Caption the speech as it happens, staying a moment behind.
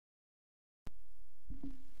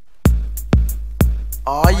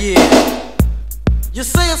Oh yeah. You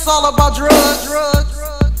say it's all about drugs.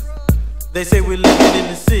 They say we're living in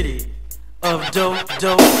the city of dope.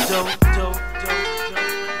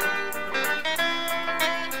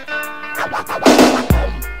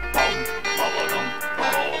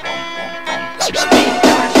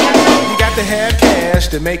 To have cash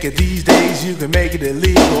to make it these days, you can make it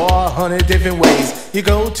illegal 100 different ways. You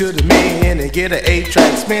go to the man and get an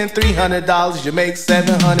 8-track, spend $300, you make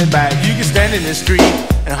 $700 back. You can stand in the street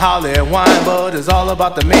and holler at wine, but it's all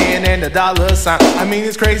about the man and the dollar sign. I mean,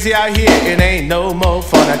 it's crazy out here, it ain't no more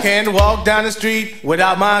fun. I can't walk down the street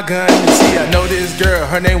without my gun. You see, I know this girl,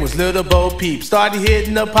 her name was Little Bo Peep. Started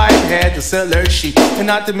hitting the pipe, had to sell her sheep. And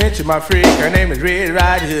not to mention my freak, her name is Red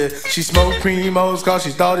Riding Hood. She smoked Primos cause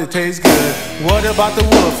she thought it tastes good. What about the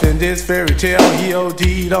wolf in this fairy tale? He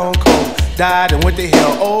OD'd on coke, died and went to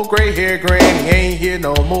hell. Old gray hair granny ain't here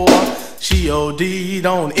no more. She OD'd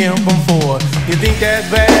on M4. You think that's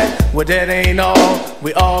bad? Well, that ain't all.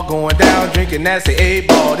 We all going down drinking nasty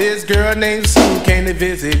 8-ball. This girl named Sue came to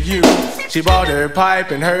visit you. She bought her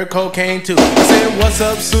pipe and her cocaine too. I said, what's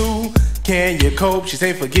up, Sue? Can you cope? She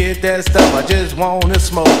said, forget that stuff, I just wanna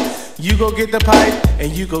smoke. You go get the pipe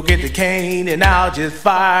and you go get the cane, and I'll just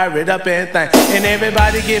fire it up and think. And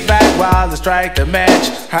everybody get back while I strike the match.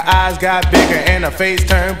 Her eyes got bigger and her face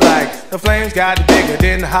turned black. The flames got bigger,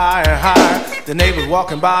 then higher and higher. The neighbors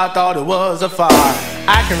walking by thought it was a fire.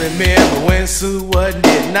 I can remember when Sue wasn't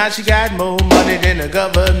it. Now she got more money than the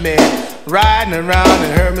government. Riding around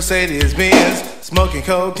in her Mercedes Benz, smoking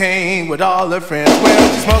cocaine with all her friends.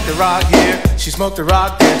 Well, she smoked the rock here, she smoked the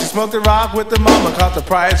rock there. She smoked the rock with the mama cause the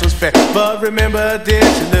price was fair. But remember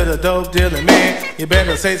this, you little dope dealer man, you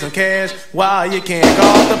better save some cash while you can.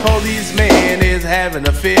 Cause the policeman is having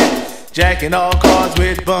a fit, jacking all cars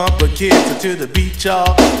with bumper kits. So to the beat,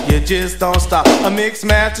 y'all, you just don't stop. A mixed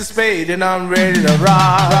master spade and I'm ready to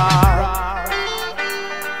rock.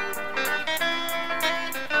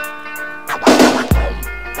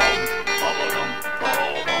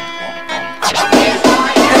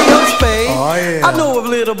 Oh, yeah. I know of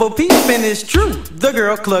Little Bo Peep and it's true. The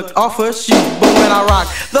girl clucked off her shoe, but when I rock,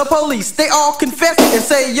 the police they all confess and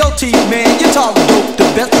say, yo T man, you talk dope the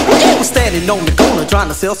best. He was standing on the corner trying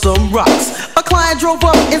to sell some rocks. A client drove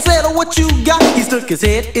up and said, oh, what you got? He stuck his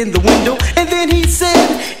head in the window and then he said,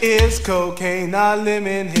 it's cocaine, not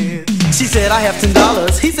lemon head. She said, I have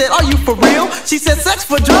 $10. He said, are you for real? She said, sex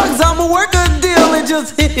for drugs, I'ma work a deal. And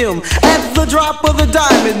just hit him at the drop of the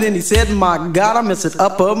dime. And then he said, my God, I miss it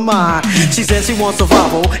up of mine. She said she wants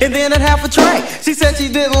survival and then at half a track. She said she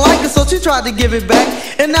didn't like it, so she tried to give it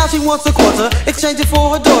back. And now she wants a quarter, exchange it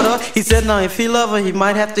for her daughter. He said, now if he love her, he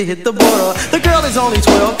might have to hit the border. The girl is only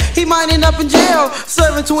 12, he might end up in jail,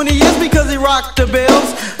 serving 20 years because he rocked the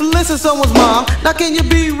bells. Listen, someone's mom, now can you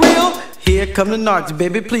be real? Here come the narcs,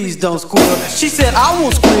 baby, please don't squeal. She said, I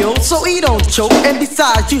won't squeal, so he don't choke. And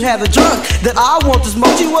besides, you had a drug that I want to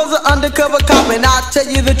smoke. She was an undercover cop, and I'll tell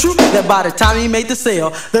you the truth, that by the time he made the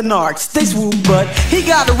sale, the narcs, they swooped. But he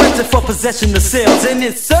got arrested for possession of sales, and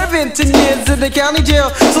it's serving 10 years in the county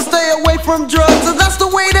jail. So stay away from drugs, and that's the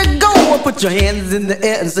way to go. Or put your hands in the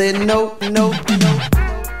air and say, no, no, no.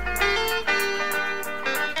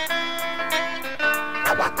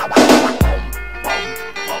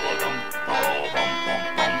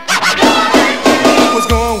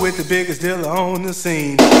 Going with the biggest dealer on the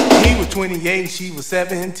scene. He was 28 and she was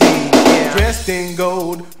 17. Yeah. Dressed in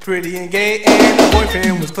gold, pretty and gay, and the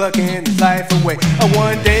boyfriend was clucking his life away.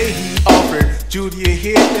 One day he offered Judy a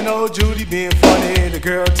hit, and old Judy being funny, the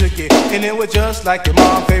girl took it. And it was just like your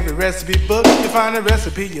mom's favorite recipe book. You find a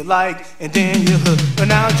recipe you like, and then you hook. But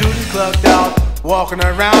now Judy clucked out, walking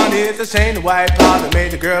around. It's a shame the white powder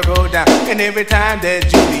made the girl go down. And every time that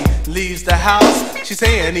Judy leaves the house, she's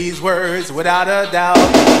saying these words without a doubt.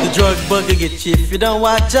 The drug bug will get you if you don't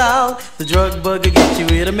watch out. The drug bug will get you,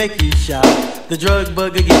 it'll make you shout. The drug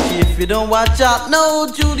bug will get you if you don't watch out. No,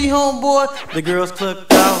 Judy, homeboy, the girl's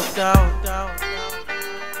clucked out, out, out.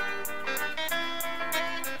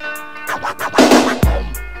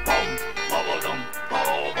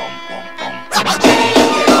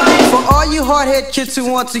 For all you hardhead kids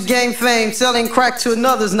who want to gain fame, selling crack to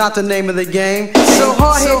another's not the name of the game. So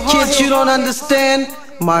hardhead kids, you don't understand.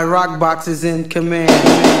 My rock box is in command.